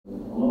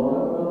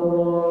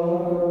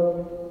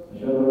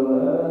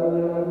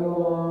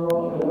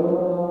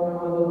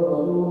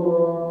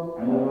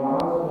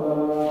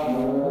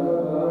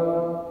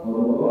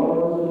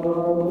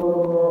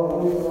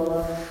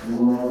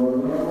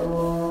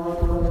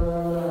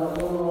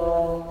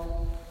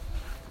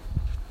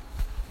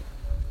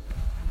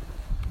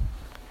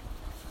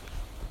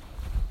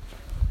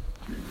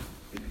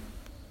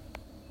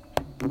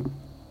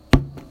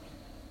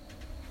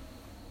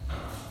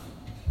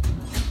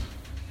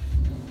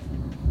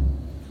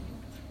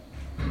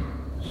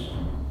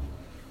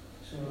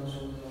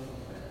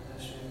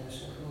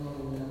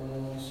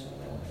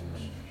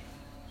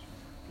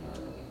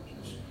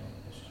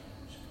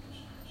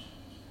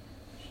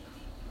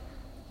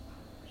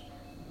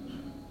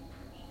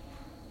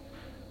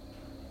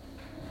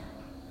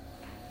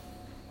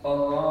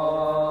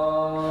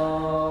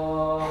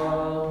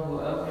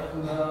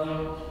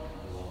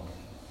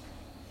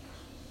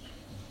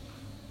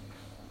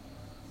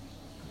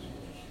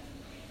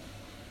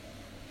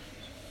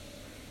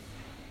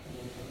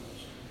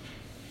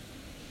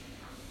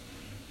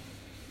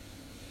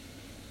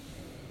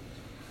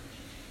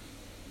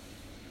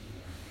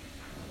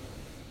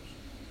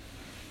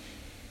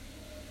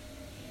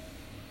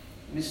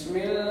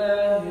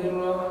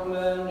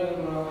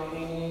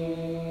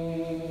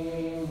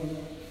Bismillahirrahmanirrahim.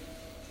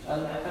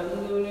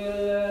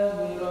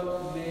 Alhamdulillahi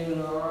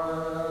rabbil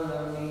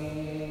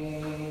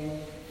alamin.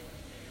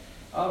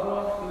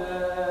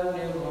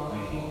 Ar-Rahmanir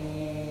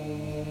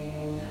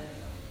Rahim.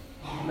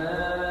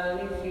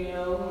 Maliki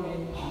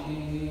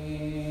yawmiddin.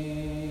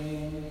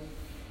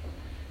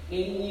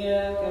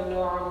 Iyyaka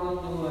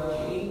na'budu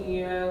wa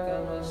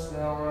iyyaka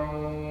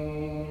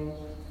nasta'in.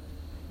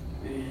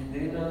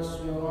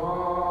 Ihdinas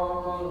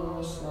siratal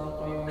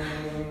mustaqim.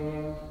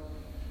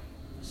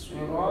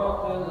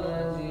 Siratal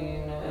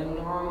ladzina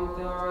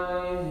an'amta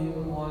 'alaihim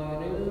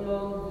ghairil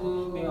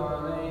maghdubi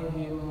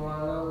 'alaihim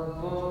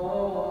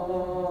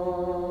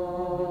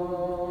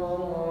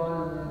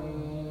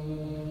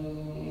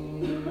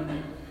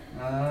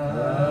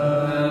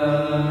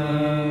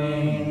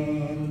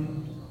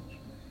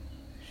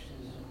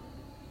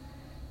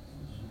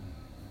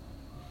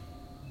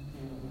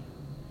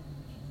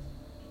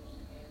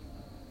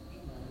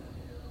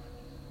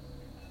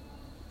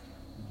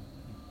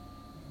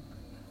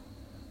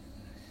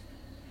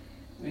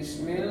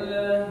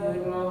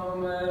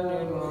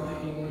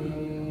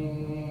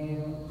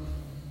Bismillahirrahmanirrahim.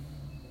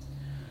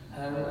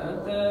 Hal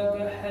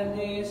ataka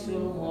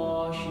haditsul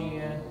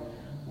ghashiyah,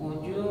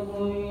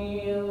 wujuhun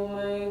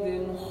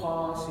yawmaidin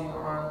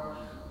khashi'ah,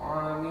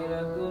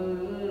 'amilatun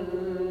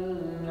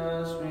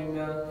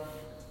nasibah,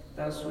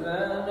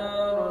 tasla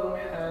naran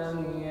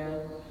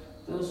hamiyah,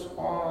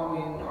 tusqa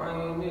min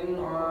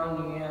 'aynin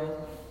 'aniyah,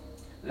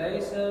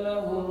 laysa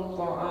lahum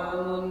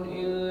ta'amun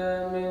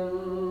illa min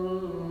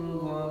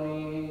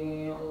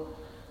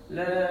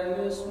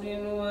لا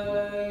يسمن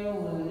ولا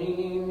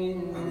يغني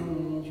من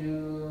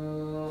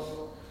جوع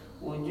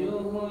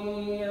وجوه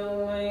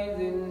يومئذ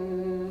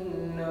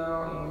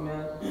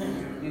ناعمة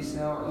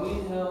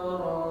لسعيها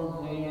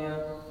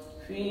راضية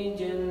في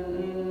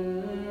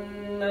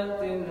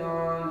جنة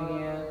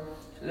عالية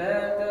لا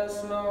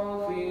تسمع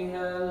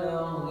فيها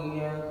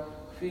لاغية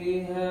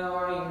فيها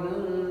عين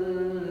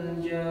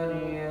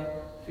جارية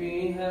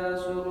فيها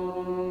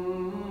سرر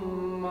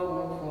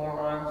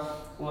مرفوعة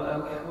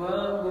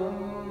وأكواب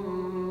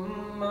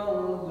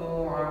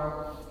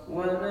موضوعة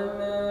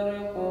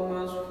ونمارق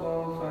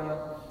مصفوفة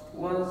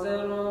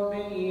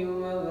وزرابي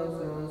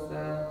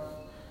مبثوثة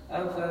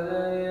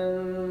أفلا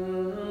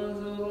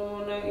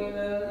ينظرون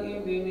إلى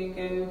الإبل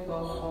كيف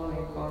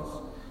خلقت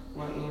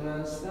وإلى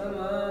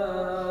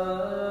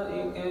السماء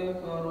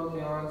كيف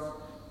رفعت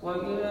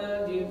وإلى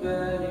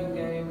الجبال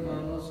كيف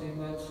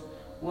نصبت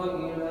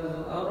وإلى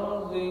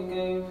الأرض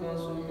كيف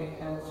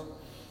سطحت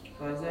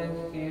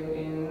فذكر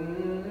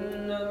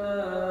إنما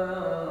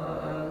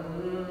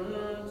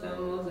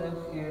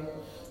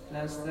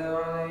لست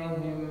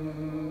عليهم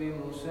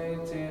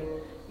بمسيطر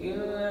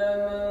إلا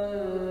من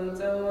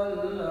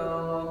تولى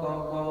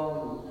وكفر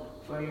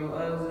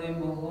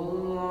فيعذبه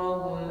الله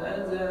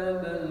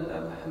العذاب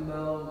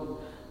الأكبر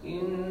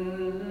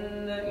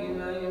إن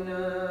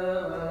إلينا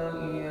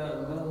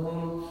إيابهم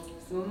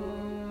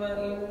ثم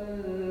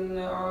إن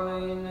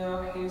علينا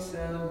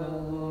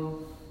حسابهم.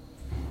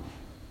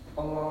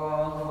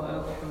 الله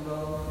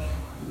أكبر.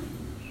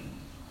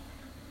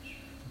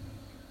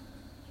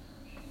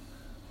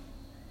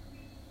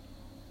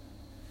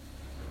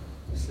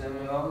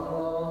 سمع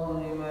الله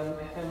لمن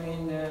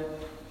حمده.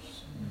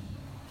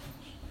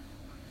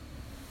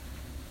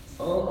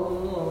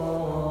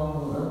 الله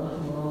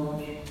أكبر.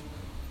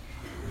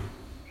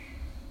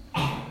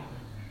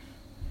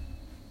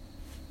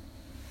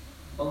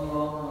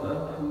 الله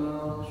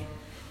أكبر.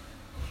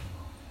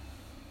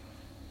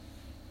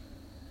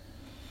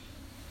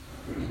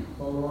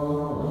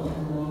 الله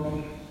أكبر.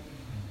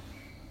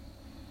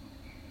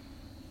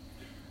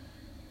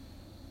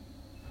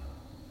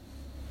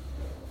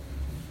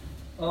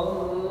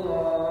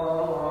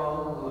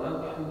 الله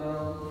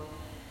أكبر.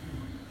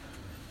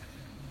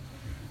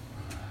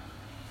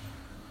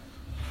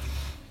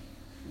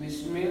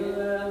 بسم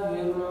الله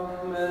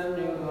الرحمن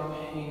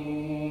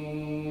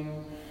الرحيم.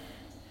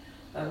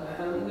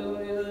 الحمد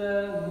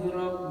لله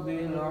رب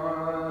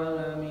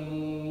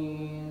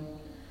العالمين.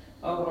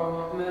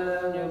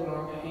 الرحمن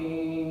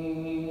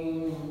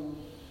الرحيم.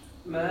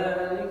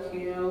 مالك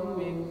يوم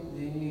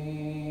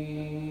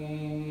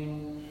الدين.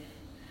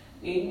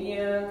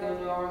 إياك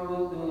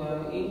نعبد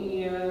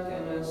وإياك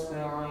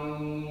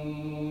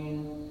نستعين.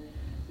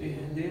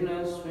 اهدنا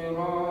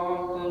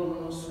الصراط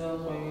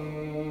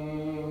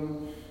المستقيم.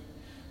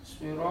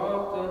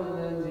 صراط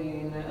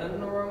الذين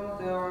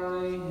أنعمت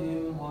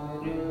عليهم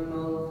غير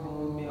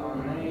المغضوب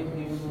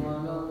عليهم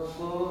ولا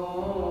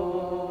الضالين.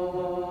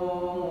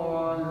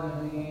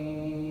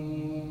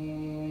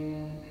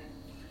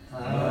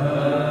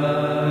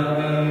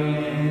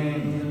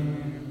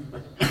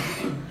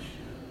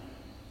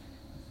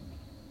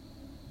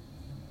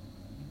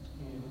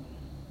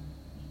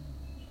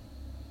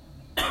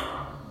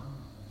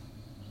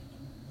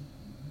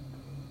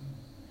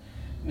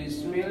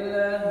 بسم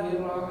الله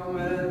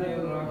الرحمن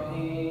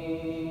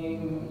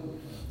الرحيم.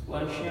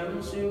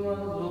 والشمس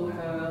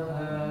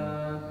وضحاها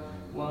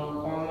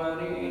والقمر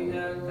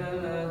إذا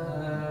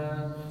تلاها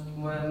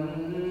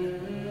والنجم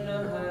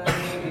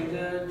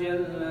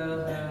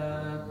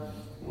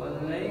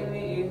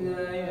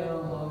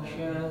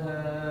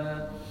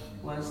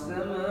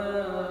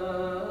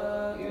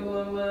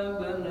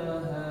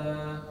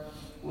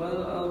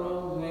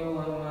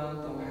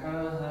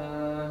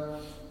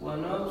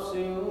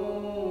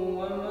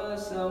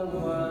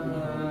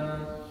سواها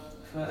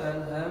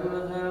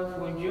فألهمها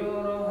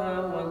فجورها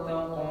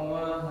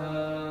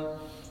وتقواها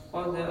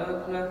قد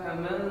أفلح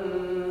من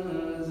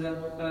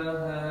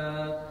زكاها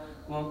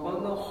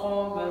وقد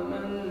خاب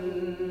من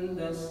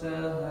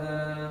دساها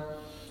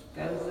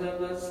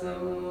كذبت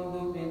ثمود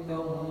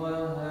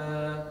بتقواها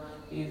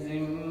إذ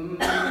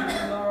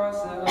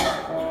انبعث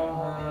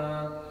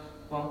أشقاها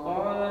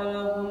فقال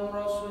لهم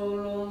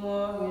رسول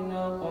الله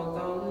ناقة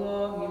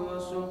الله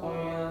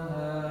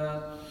وسقياها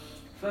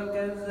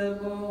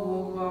فكذبوه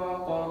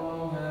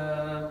فعقروها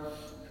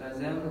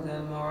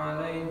فدمدم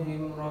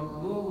عليهم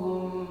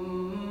ربهم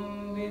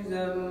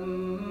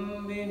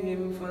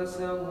بذنبهم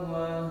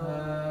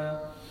فسواها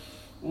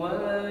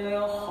ولا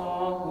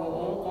يخاف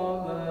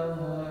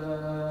عقباها.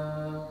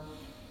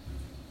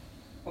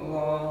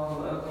 الله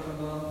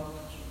أكبر.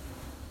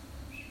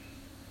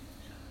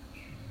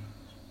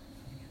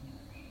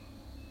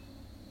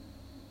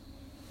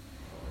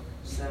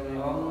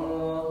 سمع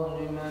الله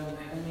لمن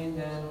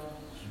حمده.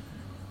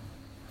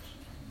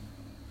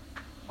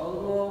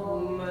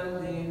 اللهم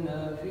اهدنا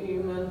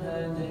فيمن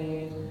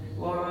هديت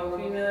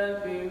وعافنا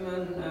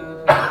فيمن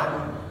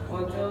عافيت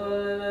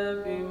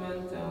وتولنا فيمن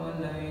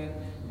توليت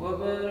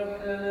وبارك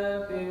لنا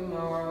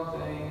فيما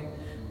أعطيت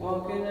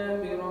وقنا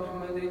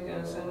برحمتك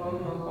شر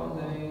ما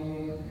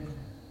قضيت.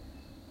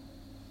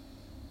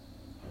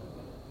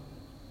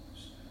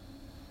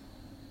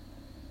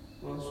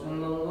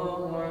 وصلى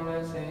الله على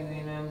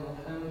سيدنا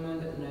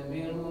محمد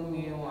النبي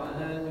الأمي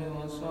وعلى آله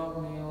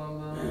وصحبه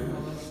وبارك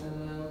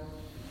وسلم.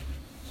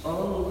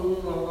 الله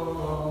أكبر.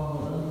 الله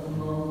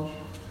أكبر.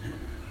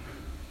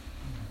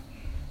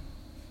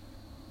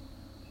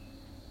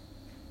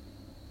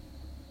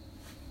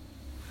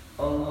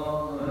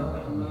 الله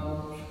أكبر.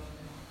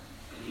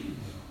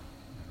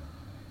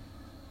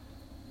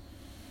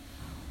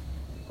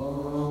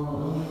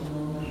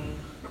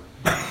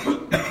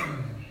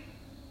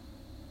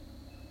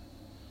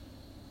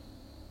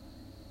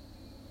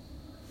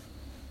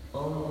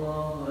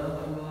 الله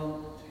أكبر.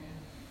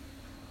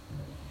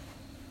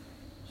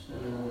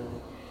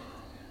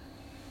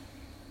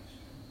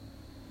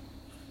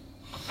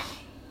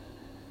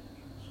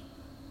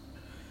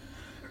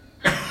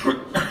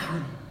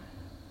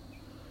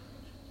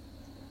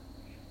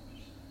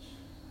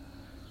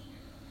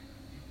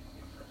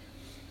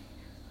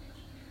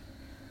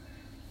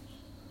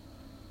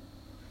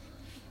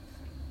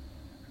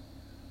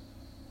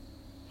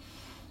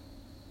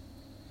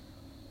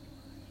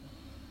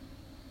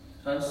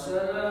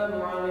 السلام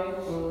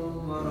عليكم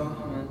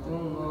ورحمة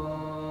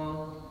الله.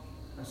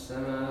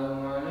 السلام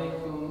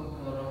عليكم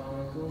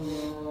ورحمة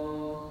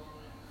الله.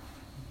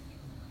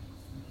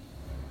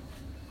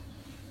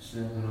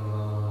 استغفر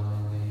الله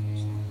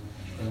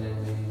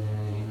الذي لا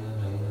إله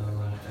إلا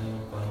هو الحي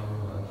القيوم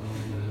وأتوب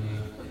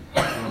إليه.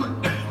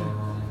 استغفر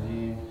الله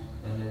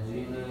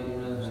الذي لا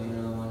إله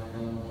إلا هو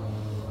الحي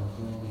القيوم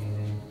وأتوب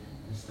إليه.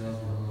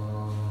 استغفر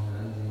الله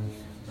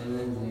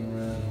الذي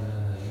لا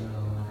إله إلا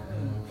هو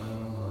الحي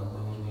القيوم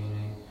وأتوب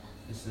إليه.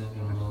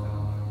 استغفر الله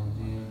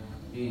العظيم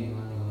لي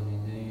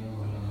ولوالدي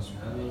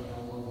ولأصحاب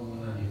الحقوق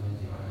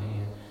والواجبات علي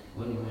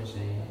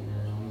ولمشايخنا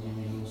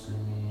وجميع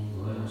المسلمين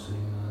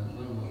والمسلمات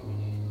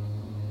والمؤمنين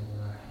والمؤمنات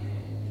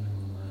الأحياء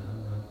منهم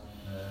والأموات.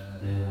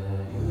 لا إله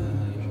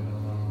إلا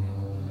الله وحده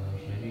لا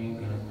شريك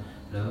له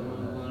له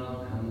الملك وله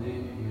الحمد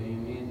يحيي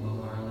ويميت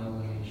وهو على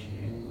كل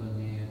شيء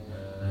قدير.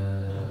 لا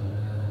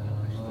إله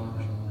إلا الله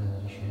وحده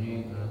لا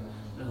شريك له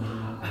له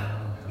الملك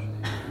وله الحمد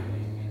يحيي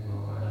ويميت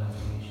وهو على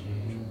كل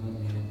شيء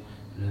قدير.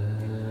 لا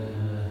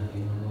إله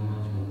إلا الله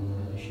وحده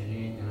لا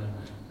شريك له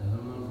له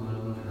الملك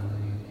وله الحمد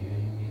يحيي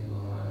ويميت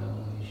وهو على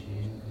كل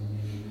شيء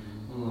قدير.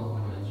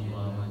 اللهم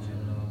أجرنا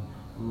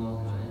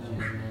اللهم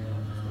أجرنا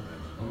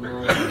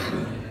اللهم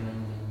أجرنا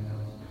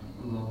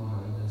اللهم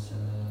أنت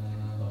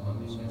السلام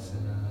ومنك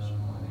السلام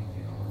وعليك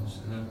يعود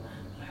السلام.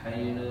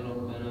 حينا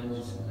ربنا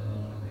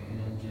بالسلام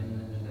وحينا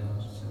الجنة دار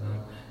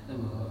السلام.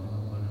 تبارك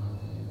ربنا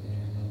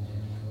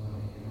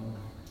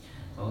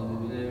أعوذ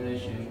بالله من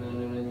الشيطان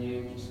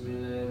الرجيم. بسم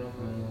الله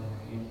الرحمن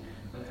الرحيم.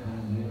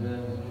 الحمد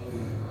لله رب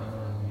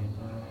العالمين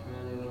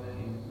الرحمن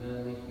الرحيم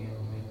مالك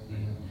يوم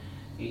الدين.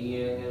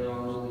 إياك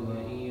نعبد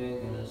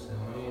وإياك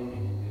نستعين.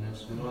 اهدنا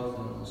الصراط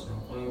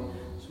المستقيم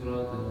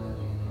صراط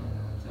الذين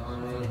أنعمت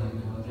عليهم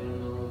غير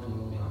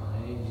المغضوب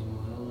عليهم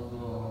ولا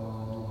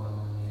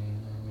الضالين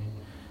آمين.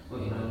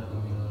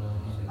 وإلهكم إله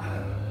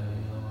واحد لا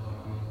إله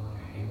الرحمن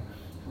الرحيم.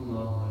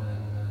 الله لا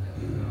إله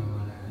إلا هو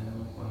الحي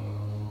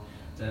القيوم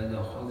لا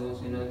تأخذه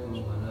سنة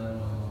ولا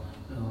نوم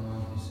له ما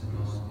في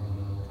السماوات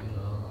وما في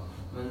الأرض.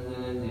 من ذا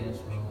الذي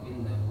يشفع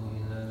عنده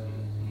إلا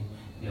بإذنه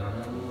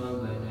يعلم ما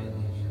بين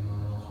أيديهم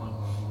وما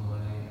خلفهم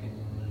ولا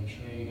يحيطون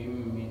بشيء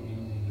من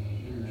علمه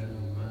إلا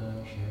بما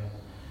شاء.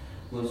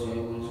 وسع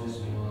كرسيه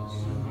السماوات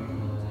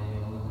والأرض ولا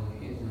يؤوده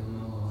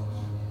حفظهما وهو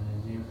العلي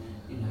العظيم.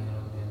 إله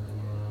ربي أنت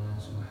مولانا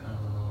سبحان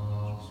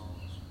الله.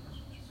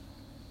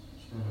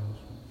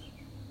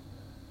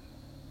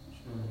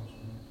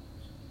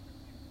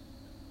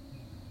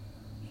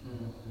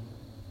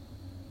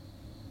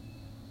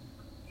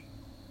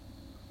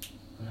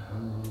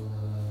 الحمد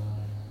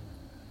لله.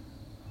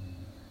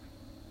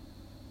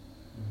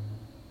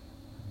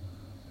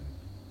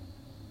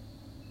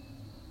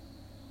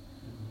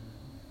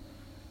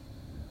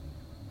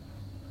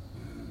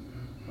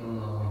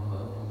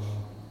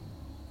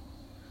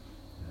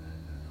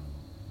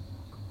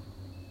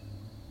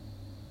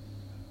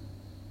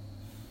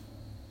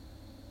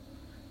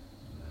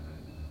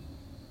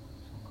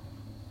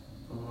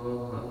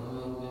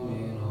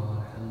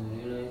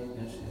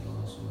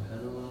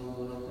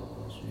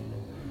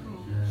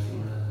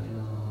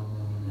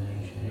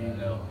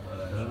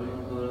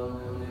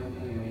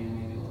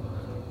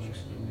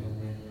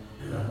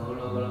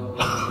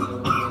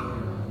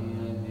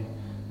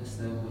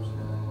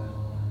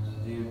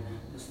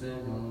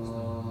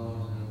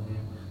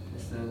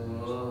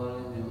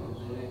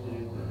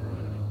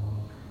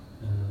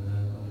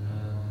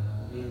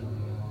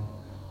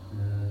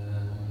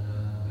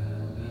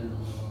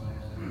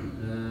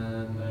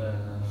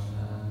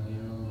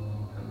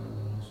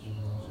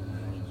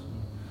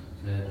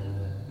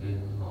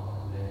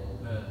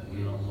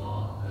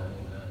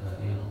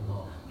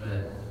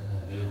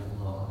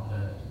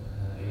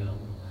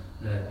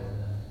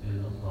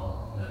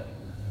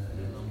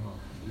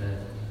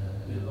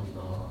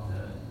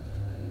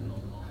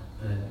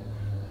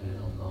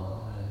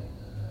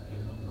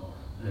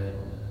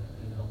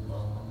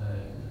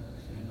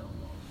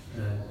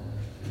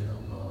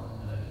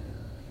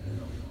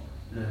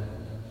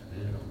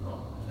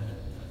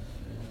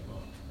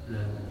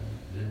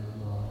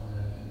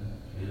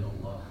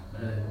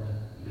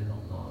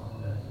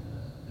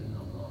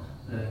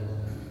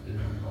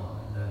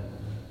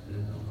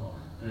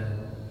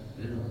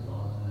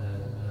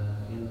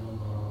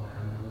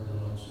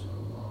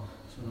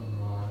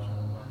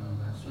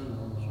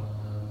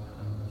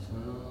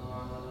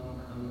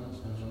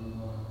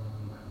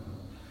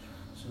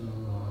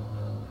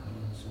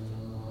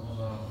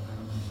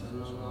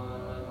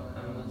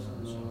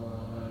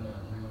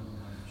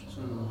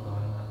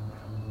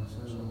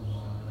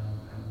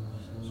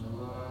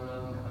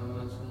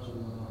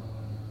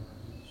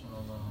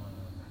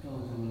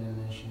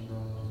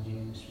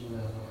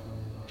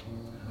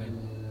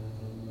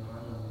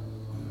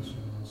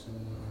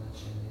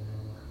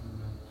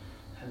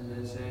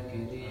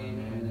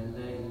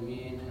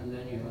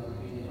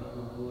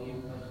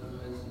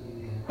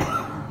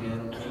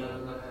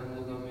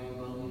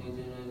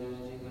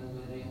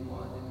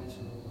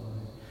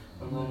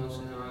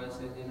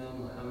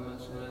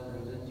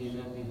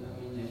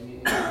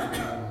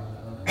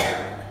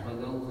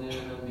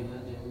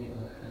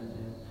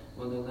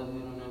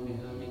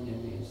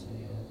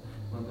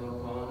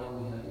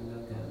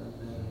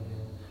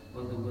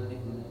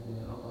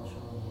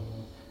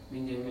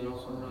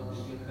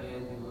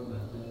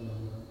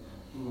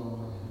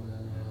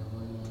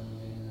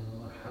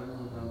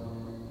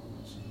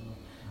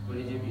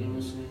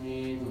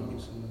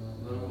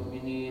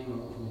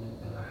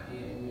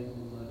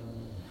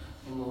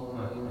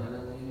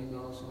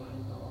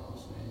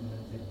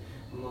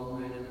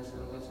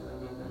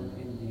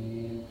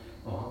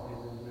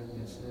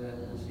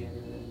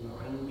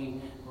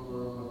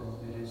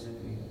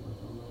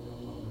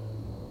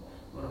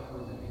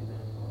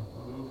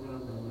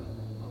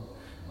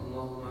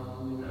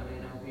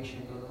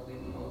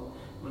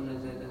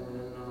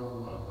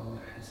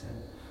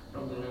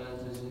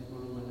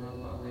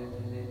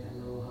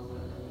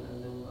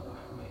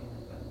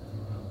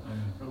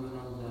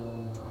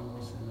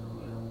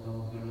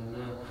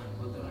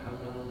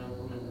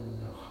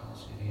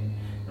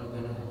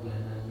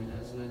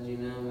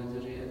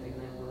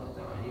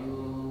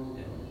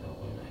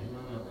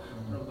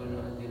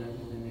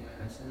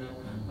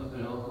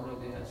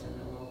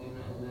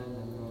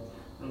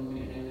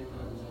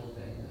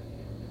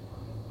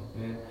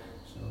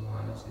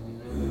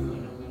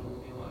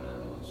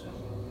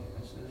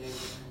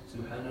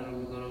 سبحان